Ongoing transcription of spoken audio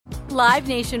Live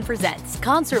Nation presents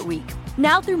Concert Week.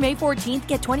 Now through May 14th,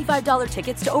 get $25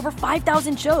 tickets to over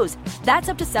 5,000 shows. That's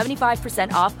up to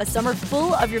 75% off a summer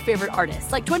full of your favorite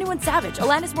artists like 21 Savage,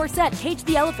 Alanis Morissette, Cage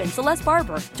the Elephant, Celeste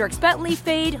Barber, Dierks Bentley,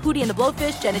 Fade, Hootie and the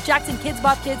Blowfish, Janet Jackson, Kids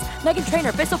Bop Kids, Meghan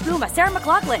Trainor, Peso Pluma, Sarah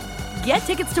McLachlan. Get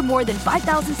tickets to more than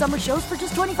 5,000 summer shows for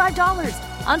just $25.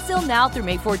 Until now through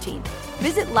May 14th.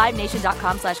 Visit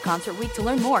LiveNation.com/Concert Week to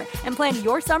learn more and plan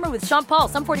your summer with Sean Paul,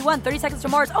 Sum 41, 30 Seconds to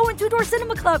Mars, and Two Door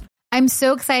Cinema Club. I'm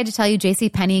so excited to tell you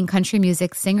JCPenney and country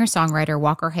music singer-songwriter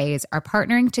Walker Hayes are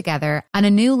partnering together on a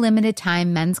new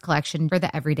limited-time men's collection for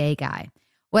the everyday guy.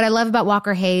 What I love about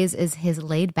Walker Hayes is his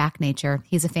laid-back nature.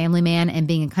 He's a family man, and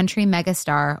being a country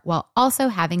megastar while also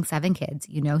having 7 kids,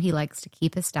 you know he likes to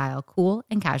keep his style cool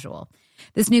and casual.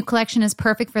 This new collection is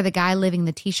perfect for the guy living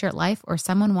the t-shirt life or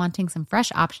someone wanting some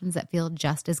fresh options that feel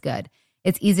just as good.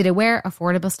 It's easy to wear,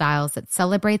 affordable styles that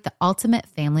celebrate the ultimate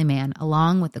family man,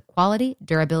 along with the quality,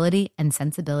 durability, and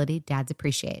sensibility dads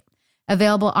appreciate.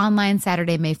 Available online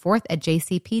Saturday, May 4th at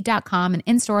jcp.com and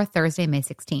in-store Thursday, May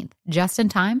 16th, just in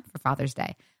time for Father's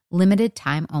Day. Limited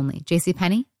time only.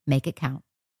 JCPenney, make it count.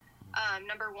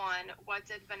 Number 1, what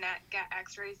did Vannett get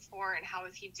x-rays for and how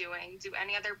is he doing? Do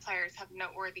any other players have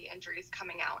noteworthy injuries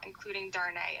coming out, including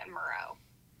Darnay and Moreau?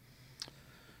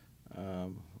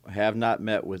 I have not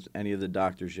met with any of the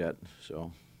doctors yet.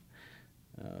 So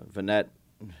Vannett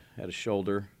had a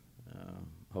shoulder.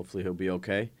 Hopefully he'll be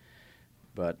okay.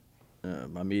 But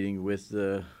my meeting with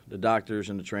the doctors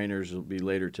and the trainers will be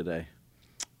later today.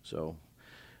 So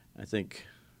I think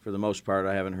for the most part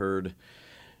I haven't heard,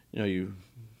 you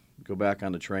go back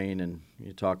on the train and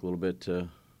you talk a little bit to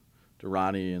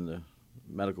Ronnie and the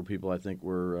medical people. I think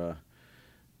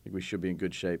we should be in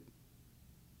good shape.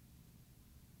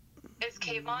 Is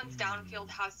Kayvon's downfield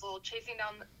hustle, chasing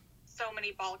down so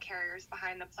many ball carriers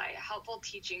behind the play, a helpful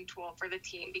teaching tool for the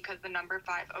team because the number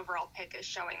 5 overall pick is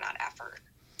showing that effort?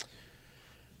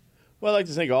 Well, I like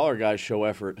to think all our guys show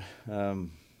effort. I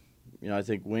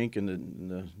think Wink and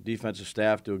the defensive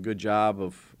staff do a good job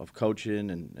of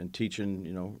coaching and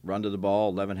teaching, run to the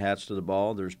ball, 11 hats to the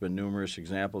ball. There's been numerous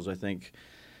examples, I think,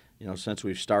 since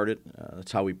we've started.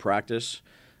 That's how we practice.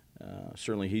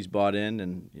 Certainly he's bought in,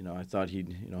 and, I thought he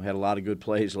had a lot of good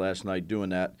plays last night doing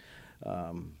that.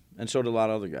 And so did a lot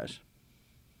of other guys.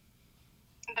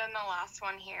 Then the last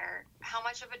one here. How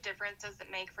much of a difference does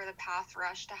it make for the pass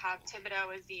rush to have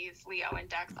Thibodeau, Aziz, Leo, and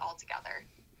Dex all together?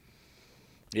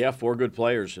 Yeah, 4 good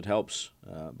players. It helps.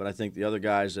 But I think the other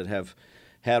guys that have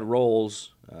had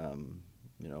roles,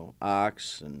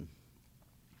 Ox and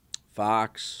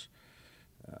Fox,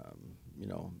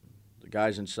 the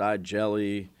guys inside,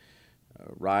 Jelly,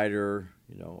 Ryder,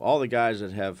 all the guys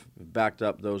that have backed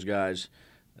up those guys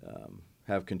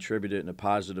have contributed in a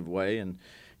positive way. And,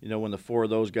 when the 4 of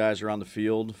those guys are on the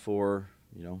field for,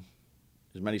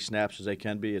 as many snaps as they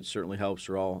can be, it certainly helps.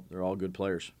 They're all good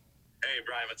players. Hey,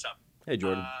 Brian, what's up? Hey,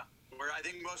 Jordan. I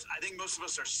think most of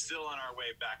us are still on our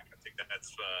way back. I think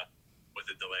that's what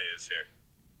the delay is here.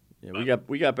 Yeah,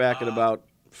 we got back at about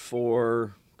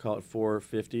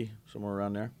 4:50, somewhere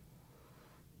around there.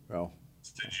 Oh.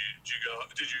 Did you go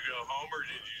home or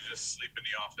did you just sleep in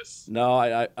the office? No,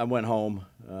 I went home.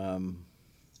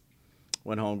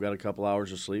 Went home, got a couple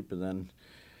hours of sleep, and then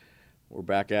we're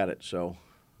back at it. So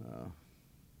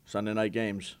Sunday night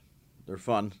games, they're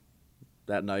fun.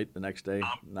 That night, the next day,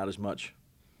 not as much.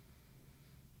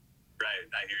 Right,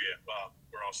 I hear you. Well,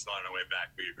 we're all still on our way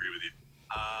back. We agree with you.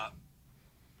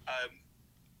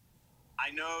 I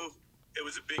know it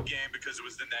was a big game because it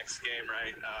was the next game,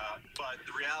 right? But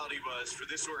the reality was, for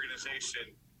this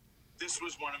organization, this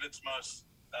was one of its most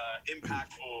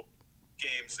impactful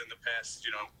games in the past,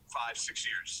 5-6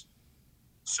 years.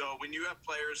 So when you have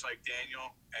players like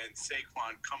Daniel and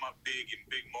Saquon come up big in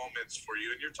big moments for you,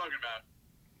 and you're talking about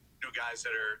guys that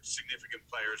are significant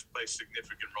players, play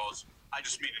significant roles. I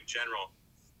just mean in general,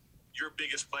 your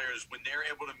biggest players, when they're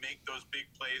able to make those big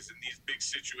plays in these big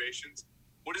situations,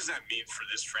 what does that mean for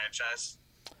this franchise?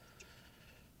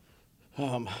 I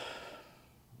don't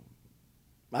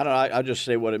know. I'll just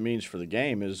say what it means for the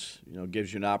game is,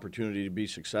 gives you an opportunity to be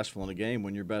successful in a game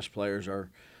when your best players are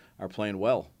playing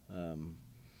well.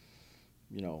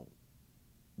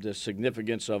 The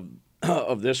significance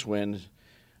of this win,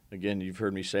 again, you've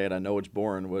heard me say it. I know it's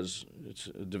boring. It's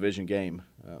a division game.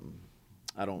 I'm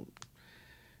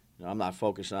not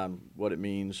focused on what it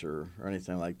means or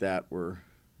anything like that. We're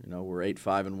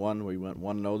 8-5-1. We went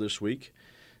 1-0 this week,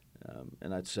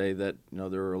 and I'd say that there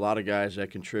were a lot of guys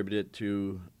that contributed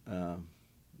to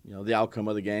the outcome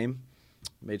of the game.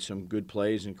 Made some good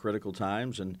plays in critical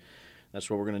times, and that's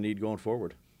what we're going to need going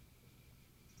forward.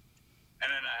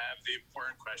 And then I have the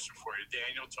important question. question for you.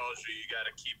 Daniel told you you got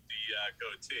to keep the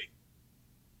goatee.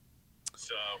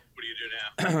 So what do you do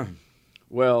now?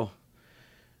 Well,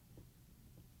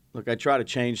 look, I try to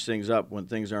change things up when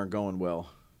things aren't going well.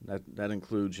 That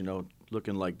includes,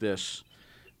 looking like this,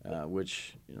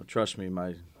 which, trust me,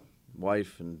 my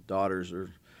wife and daughters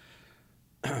are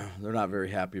they're not very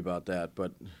happy about that,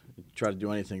 but try to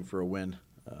do anything for a win.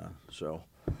 So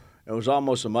it was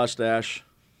almost a mustache.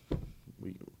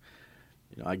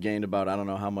 I gained about, I don't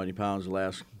know how many pounds the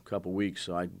last couple weeks,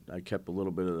 so I kept a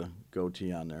little bit of the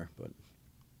goatee on there, but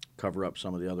cover up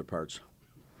some of the other parts.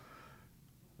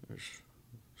 There's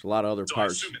a lot of other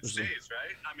parts. I assume it stays,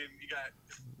 right? I mean,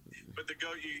 but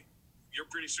you're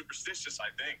pretty superstitious, I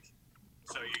think.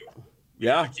 So you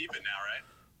gotta keep it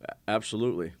now, right?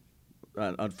 Absolutely.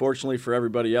 Unfortunately for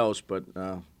everybody else, but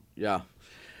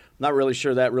not really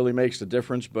sure that really makes the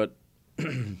difference, but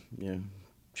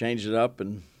change it up,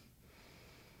 and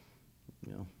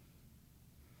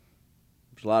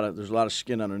there's a lot of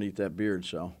skin underneath that beard,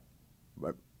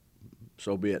 but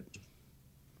so be it.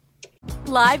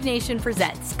 Live Nation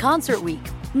presents Concert Week.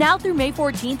 Now through May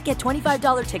 14th, get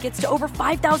 $25 tickets to over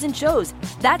 5,000 shows.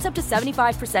 That's up to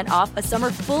 75% off a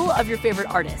summer full of your favorite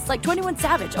artists like 21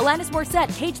 Savage, Alanis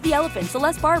Morissette, Cage the Elephant,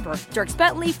 Celeste Barber, Dierks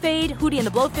Bentley, Fade, Hootie and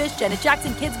the Blowfish, Janet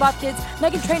Jackson, Kidz Bop Kids,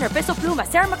 Meghan Trainor, Peso Pluma,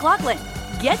 Sarah McLachlan.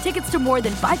 Get tickets to more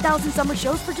than 5,000 summer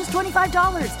shows for just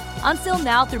 $25. Until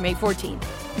now through May 14th.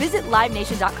 Visit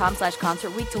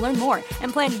LiveNation.com/Concert Week to learn more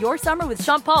and plan your summer with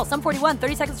Sean Paul, Sum 41,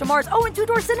 30 Seconds to Mars, and Two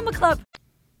Door Cinema Club.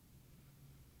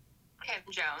 Kim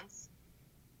Jones.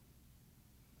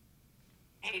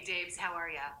 Hey, Dabes, how are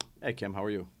ya? Hey, Kim, how are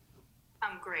you?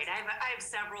 I'm great. I have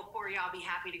several for you. I'll be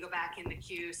happy to go back in the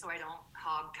queue so I don't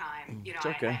hog time. It's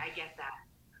okay. I get that.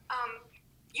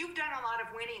 You've done a lot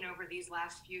of winning over these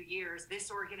last few years.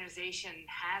 This organization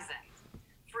hasn't.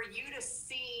 For you to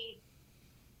see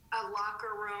a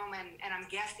locker room, and I'm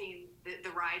guessing the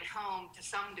ride home to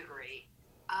some degree,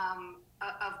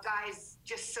 of guys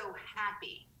just so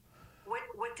happy,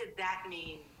 what did that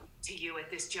mean to you at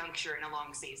this juncture in a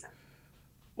long season?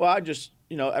 Well, I just,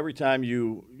 every time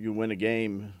you win a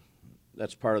game,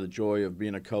 that's part of the joy of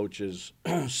being a coach, is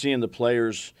seeing the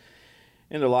players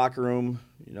in the locker room,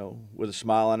 with a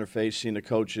smile on their face, seeing the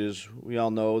coaches. We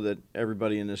all know that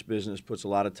everybody in this business puts a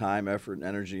lot of time, effort, and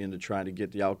energy into trying to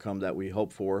get the outcome that we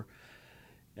hope for.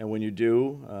 And when you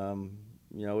do,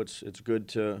 it's good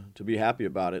to be happy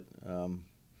about it.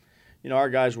 Our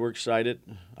guys were excited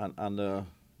on the,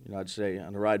 I'd say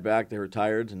on the ride back. They were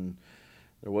tired, and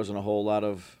there wasn't a whole lot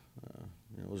of,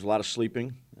 there was a lot of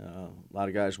sleeping. A lot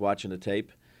of guys watching the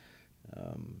tape.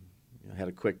 Had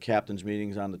a quick captain's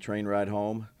meetings on the train ride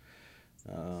home,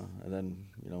 and then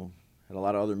had a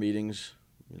lot of other meetings.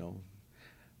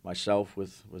 Myself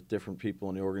with different people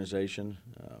in the organization,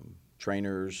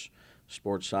 trainers,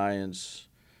 sports science,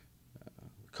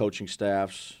 coaching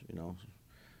staffs,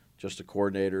 just the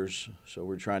coordinators. So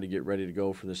we're trying to get ready to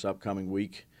go for this upcoming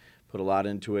week. Put a lot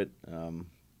into it.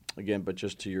 Again, but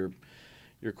just to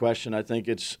your question, I think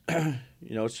it's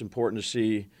it's important to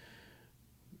see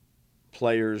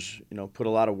players put a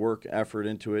lot of work, effort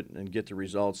into it, and get the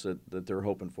results that they're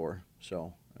hoping for.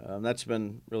 So that's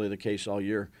been really the case all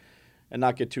year, and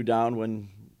not get too down when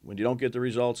you don't get the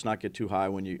results, not get too high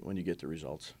when you get the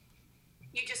results.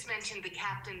 You just mentioned the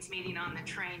captain's meeting on the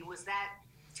train. Was that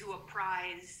to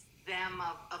apprise them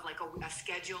of like a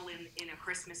schedule in a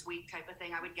Christmas week type of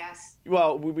thing, I would guess?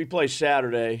 Well, we play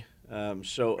Saturday,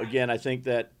 so again, I think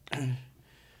that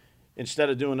instead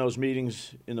of doing those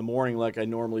meetings in the morning like I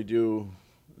normally do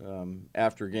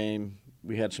after game,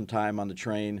 we had some time on the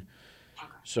train. Okay.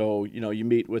 So, you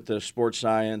meet with the sports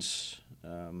science.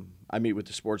 I meet with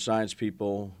the sports science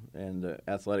people and the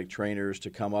athletic trainers to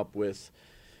come up with,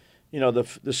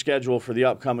 the schedule for the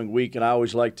upcoming week. And I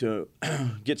always like to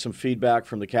get some feedback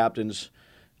from the captains,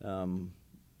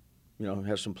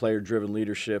 have some player-driven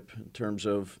leadership in terms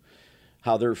of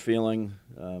how they're feeling.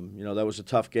 That was a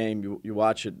tough game. You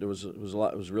watch it. It was a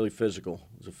lot. It was really physical.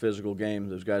 It was a physical game.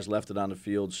 Those guys left it on the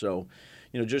field. So,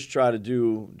 just try to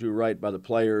do right by the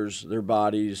players, their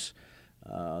bodies,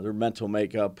 their mental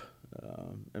makeup,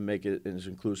 and make it as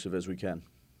inclusive as we can.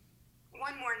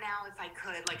 One more now, if I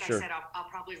could. Like Sure. I said, I'll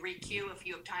probably re-queue if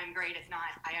you have time. Great. If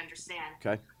not, I understand.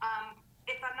 Okay.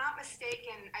 If I'm not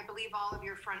mistaken, I believe all of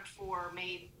your front four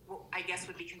made what I guess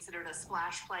would be considered a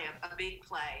splash play, a big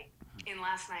play in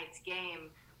last night's game.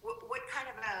 What kind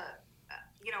of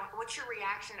what's your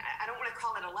reaction? I don't want to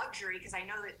call it a luxury because I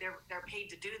know that they're paid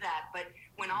to do that, but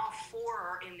when all four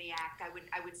are in the act, I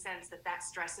would sense that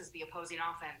stresses the opposing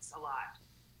offense a lot.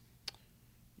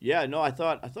 Yeah, no, I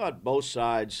thought both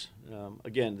sides.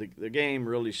 Again, the game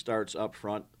really starts up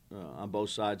front on both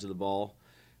sides of the ball.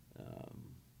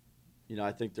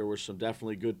 I think there were some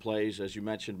definitely good plays, as you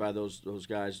mentioned, by those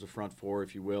guys, the front four,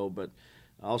 if you will, but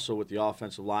also with the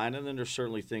offensive line. And then there's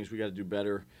certainly things we got to do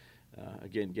better.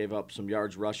 Again, gave up some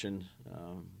yards rushing.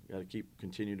 Got to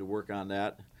continue to work on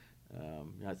that.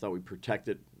 I thought we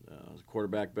protected the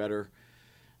quarterback better.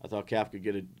 I thought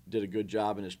Kafka did a good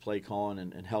job in his play calling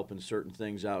and helping certain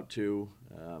things out too.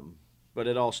 But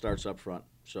it all starts up front.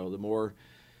 So the more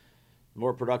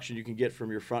production you can get from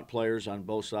your front players on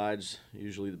both sides,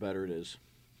 usually the better it is.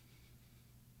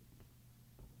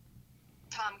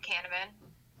 Tom Canneman.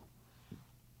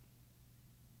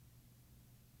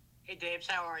 Hey, Daves,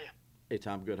 how are you? Hey,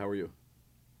 Tom, good. How are you?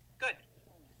 Good.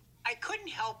 I couldn't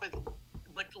help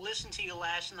but listen to you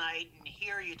last night and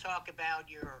hear you talk about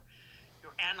your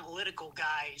analytical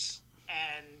guys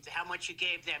and how much you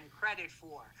gave them credit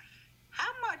for.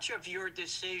 How much of your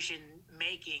decision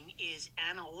making is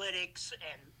analytics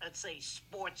and, let's say,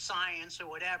 sports science or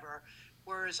whatever,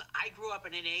 whereas I grew up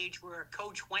in an age where a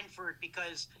coach went for it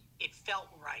because it felt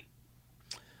right?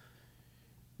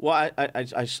 Well, I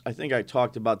think I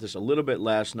talked about this a little bit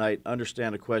last night.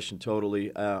 Understand the question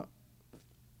totally.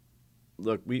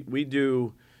 Look, we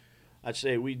do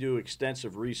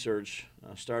extensive research,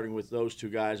 starting with those two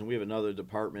guys, and we have another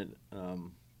department.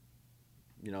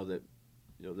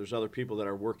 There's other people that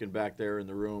are working back there in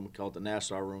the room, called the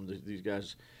Nassau room. These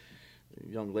guys,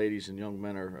 young ladies and young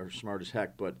men, are smart as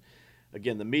heck. But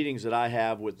again, the meetings that I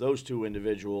have with those two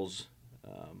individuals,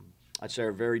 I'd say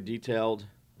are very detailed,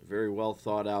 very well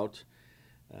thought out,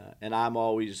 and I'm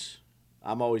always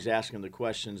asking the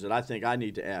questions that I think I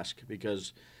need to ask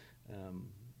because,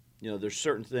 there's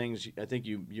certain things I think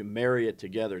you marry it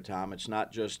together, Tom. It's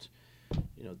not just,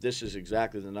 this is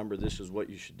exactly the number, this is what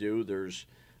you should do. There's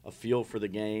a feel for the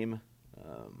game.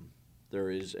 There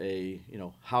is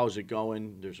how's it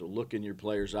going? There's a look in your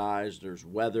players' eyes. There's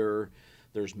weather.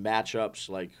 There's matchups.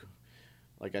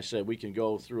 Like I said, we can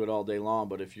go through it all day long,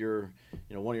 but if you're,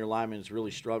 one of your linemen is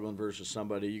really struggling versus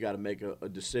somebody, you got to make a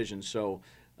decision. So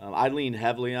I lean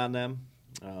heavily on them.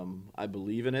 I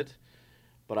believe in it,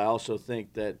 but I also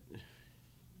think that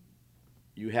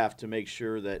you have to make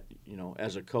sure that,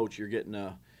 as a coach, you're getting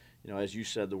as you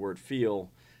said, the word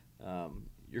feel.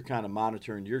 You're kind of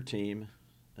monitoring your team.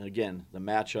 And again, the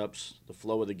matchups, the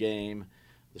flow of the game,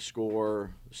 the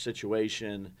score, the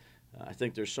situation. I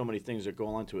think there's so many things that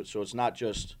go into it. So it's not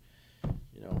just,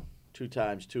 2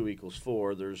 times 2 equals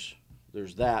 4. There's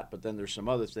that, but then there's some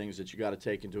other things that you got to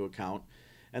take into account.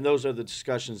 And those are the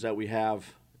discussions that we have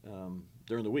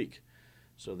during the week.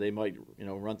 So they might,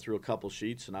 run through a couple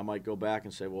sheets, and I might go back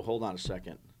and say, well, hold on a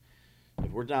second.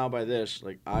 If we're down by this,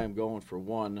 I am going for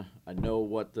 1. I know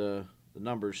what the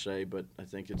numbers say, but I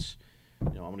think it's,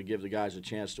 I'm going to give the guys a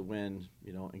chance to win,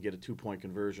 and get a 2-point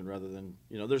conversion rather than,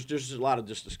 there's just a lot of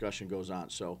this discussion goes on.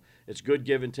 So it's good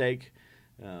give and take.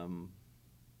 I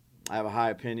have a high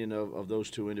opinion of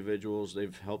those two individuals.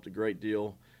 They've helped a great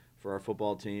deal for our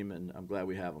football team, and I'm glad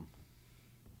we have them.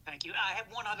 Thank you. I have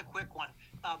one other quick one.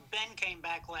 Ben came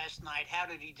back last night. How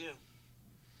did he do?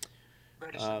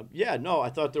 I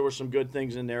thought there were some good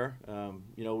things in there.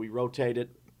 We rotated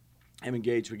him and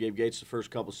Gates. We gave Gates the first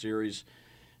couple series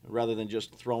rather than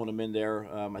just throwing them in there.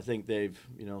 I think they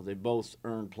both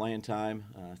earned playing time.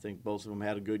 I think both of them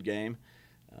had a good game.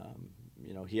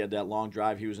 He had that long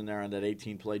drive. He was in there on that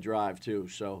 18-play drive too.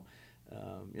 So,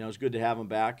 it's good to have him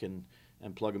back and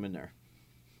plug him in there.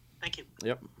 Thank you.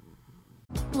 Yep.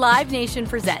 Live Nation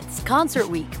presents Concert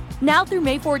Week. Now through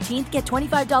May 14th, get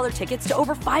 $25 tickets to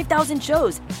over 5,000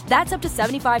 shows. That's up to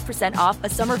 75% off a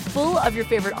summer full of your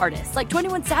favorite artists like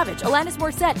 21 Savage, Alanis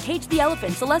Morissette, Cage the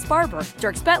Elephant, Celeste Barber,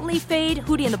 Dierks Bentley, Fade,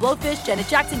 Hootie and the Blowfish, Janet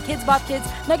Jackson, Kidz Bop Kids,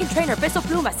 Meghan Trainor, Peso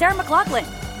Pluma, Sarah McLachlan.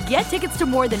 Get tickets to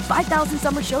more than 5,000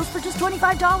 summer shows for just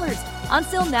 $25. On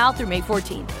sale now through May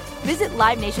 14th. Visit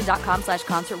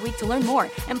LiveNation.com/Concert Week to learn more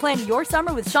and plan your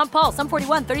summer with Sean Paul, Sum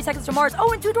 41, 30 Seconds to Mars,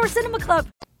 and Two Door Cinema Club.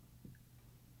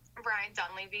 Brian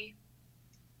Dunleavy.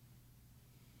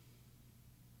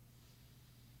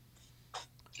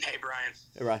 Hey, Brian.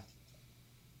 Hey, Ryan.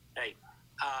 Hey.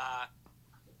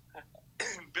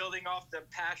 Building off the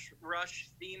pass rush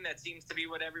theme, that seems to be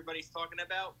what everybody's talking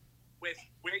about. With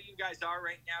where you guys are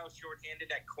right now,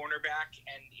 shorthanded at cornerback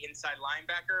and inside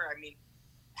linebacker,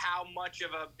 how much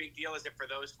of a big deal is it for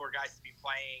those 4 guys to be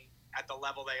playing at the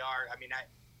level they are?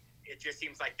 It just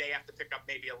seems like they have to pick up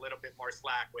maybe a little bit more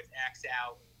slack with X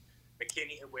out,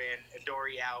 McKinney and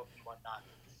Dory out and whatnot.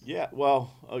 Yeah,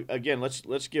 well, again,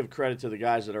 let's give credit to the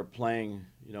guys that are playing,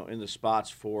 in the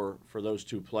spots for those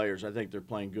 2 players. I think they're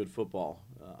playing good football.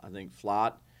 I think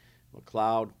Flott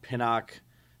McLeod, Pinnock.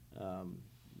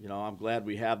 I'm glad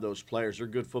we have those players. They're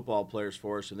good football players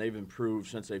for us, and they've improved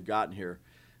since they've gotten here.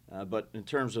 But in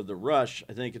terms of the rush,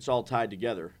 I think it's all tied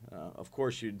together. Of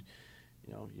course, you'd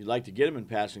like to get them in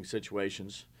passing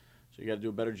situations. So you got to do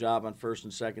a better job on first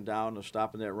and second down of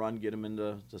stopping that run, get them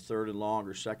into the third and long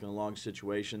or second and long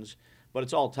situations. But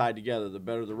it's all tied together. The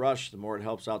better the rush, the more it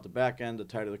helps out the back end. The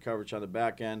tighter the coverage on the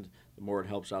back end, the more it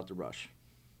helps out the rush.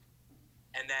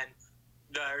 And then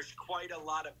there's quite a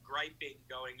lot of griping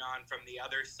going on from the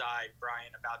other side,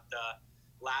 Brian, about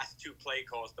the last two play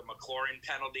calls, the McLaurin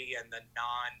penalty and the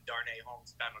non-Darnay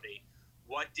Holmes penalty.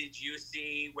 What did you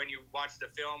see when you watched the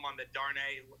film on the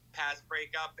Darnay pass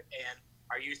breakup? And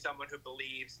are you someone who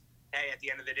believes, hey, at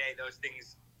the end of the day, those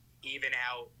things even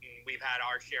out, and we've had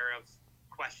our share of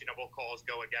questionable calls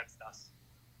go against us?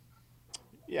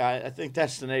 Yeah, I think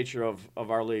that's the nature of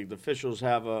our league. The officials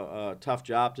have a tough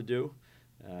job to do.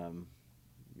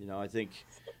 I think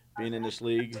being in this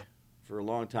league for a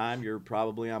long time, you're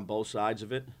probably on both sides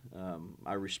of it.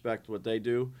 I respect what they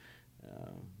do.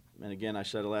 And again, I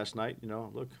said it last night,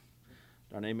 look,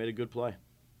 Darnay made a good play.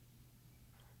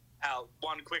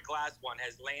 One quick last one.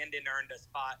 Has Landon earned a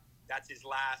spot? That's his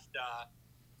last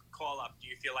call-up. Do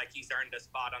you feel like he's earned a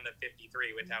spot on the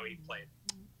 53 with how he played?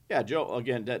 Yeah, Joe,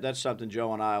 again, that's something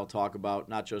Joe and I will talk about,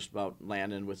 not just about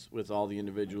Landon with all the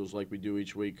individuals like we do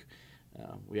each week.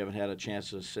 We haven't had a chance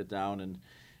to sit down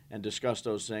and discuss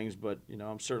those things, but,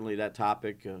 certainly that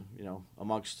topic,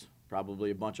 amongst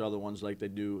probably a bunch of other ones like they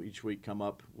do each week come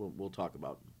up, we'll talk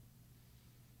about.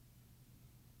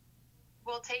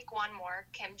 We'll take one more.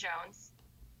 Kim Jones.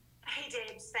 Hey,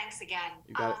 Dave. Thanks again.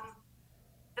 You got it.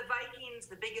 The Vikings,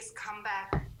 the biggest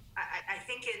comeback, I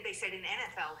think they said in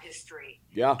NFL history.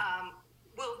 Yeah.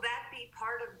 Will that be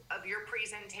part of your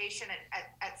presentation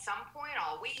at some point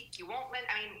all week? You won't.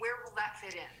 Where will that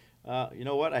fit in? You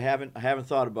know what? I haven't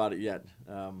thought about it yet.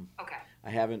 Okay. I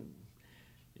haven't.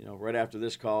 Right after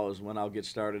this call is when I'll get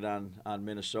started on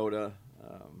Minnesota.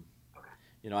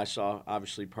 Okay. I saw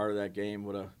obviously part of that game.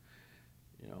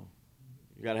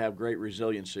 You got to have great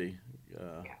resiliency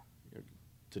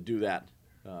to do that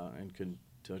and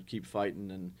to keep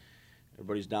fighting, and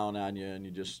everybody's down on you, and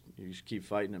you just keep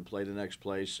fighting and play the next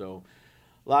play. So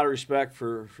a lot of respect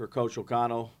for Coach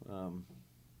O'Connell.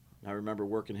 I remember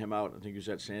working him out. I think he was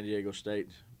at San Diego State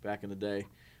back in the day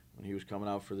when he was coming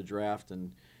out for the draft,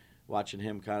 and watching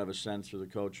him kind of ascend through the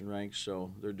coaching ranks.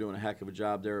 So they're doing a heck of a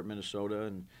job there at Minnesota,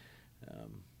 and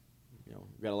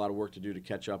we've got a lot of work to do to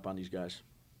catch up on these guys.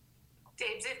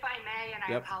 Daves, if I may, and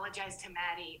I Yep. apologize to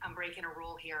Maddie, I'm breaking a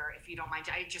rule here, if you don't mind.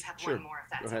 I just have Sure. one more, if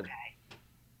that's Go ahead. okay.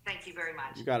 Thank you very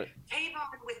much. You got it.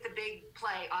 Tavon with the big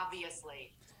play,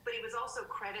 obviously, but he was also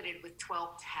credited with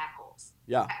 12 tackles.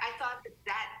 Yeah. I thought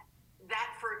that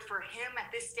for him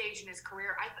at this stage in his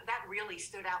career, that really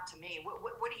stood out to me.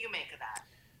 What do you make of that?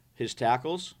 His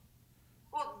tackles?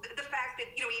 Well, the fact that,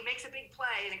 he makes a big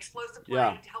play, an explosive play,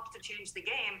 Yeah. helps to change the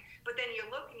game, but then you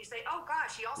look and you say, oh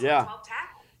gosh, he also Yeah. had 12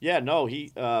 tackles. Yeah, no, he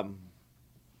played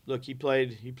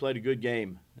a good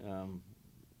game.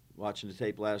 Watching the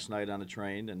tape last night on the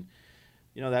train, and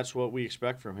that's what we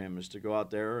expect from him, is to go out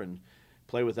there and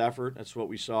play with effort. That's what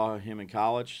we saw him in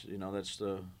college. That's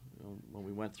when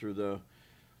we went through the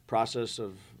process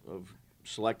of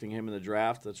selecting him in the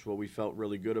draft, that's what we felt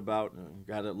really good about. A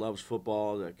guy that loves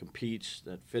football, that competes,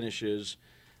 that finishes.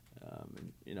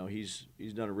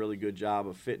 He's done a really good job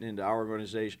of fitting into our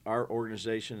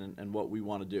organization and what we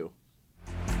want to do.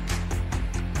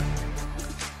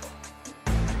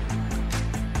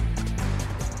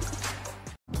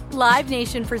 Live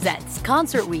Nation presents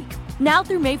Concert Week. Now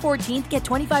through May 14th, get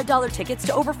 $25 tickets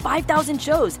to over 5,000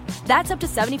 shows. That's up to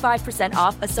 75%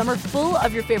 off a summer full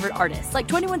of your favorite artists like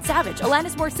 21 Savage,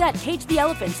 Alanis Morissette, Cage the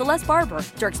Elephant, Celeste Barber,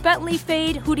 Dierks Bentley,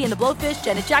 Fade, Hootie and the Blowfish,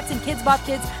 Janet Jackson, Kids Bop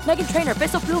Kids, Meghan Trainor,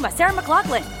 Peso Pluma, Sarah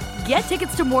McLachlan. Get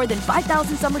tickets to more than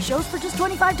 5,000 summer shows for just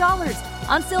 $25.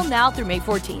 On sale now through May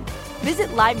 14th. Visit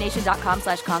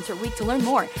LiveNation.com/Concert Week to learn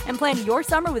more and plan your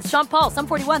summer with Sean Paul, Sum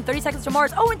 41, 30 Seconds to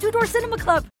Mars, and Two Door Cinema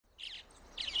Club.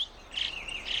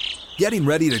 Getting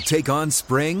ready to take on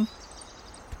spring?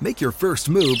 Make your first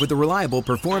move with the reliable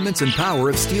performance and power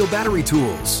of Steel battery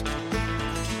tools.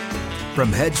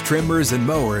 From hedge trimmers and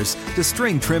mowers to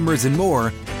string trimmers and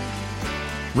more,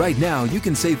 right now you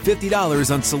can save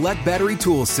 $50 on select battery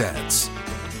tool sets.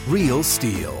 Real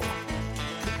Steel.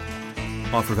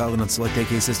 Offer valid on select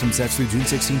AK system sets through June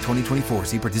 16, 2024.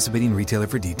 See participating retailer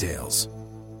for details.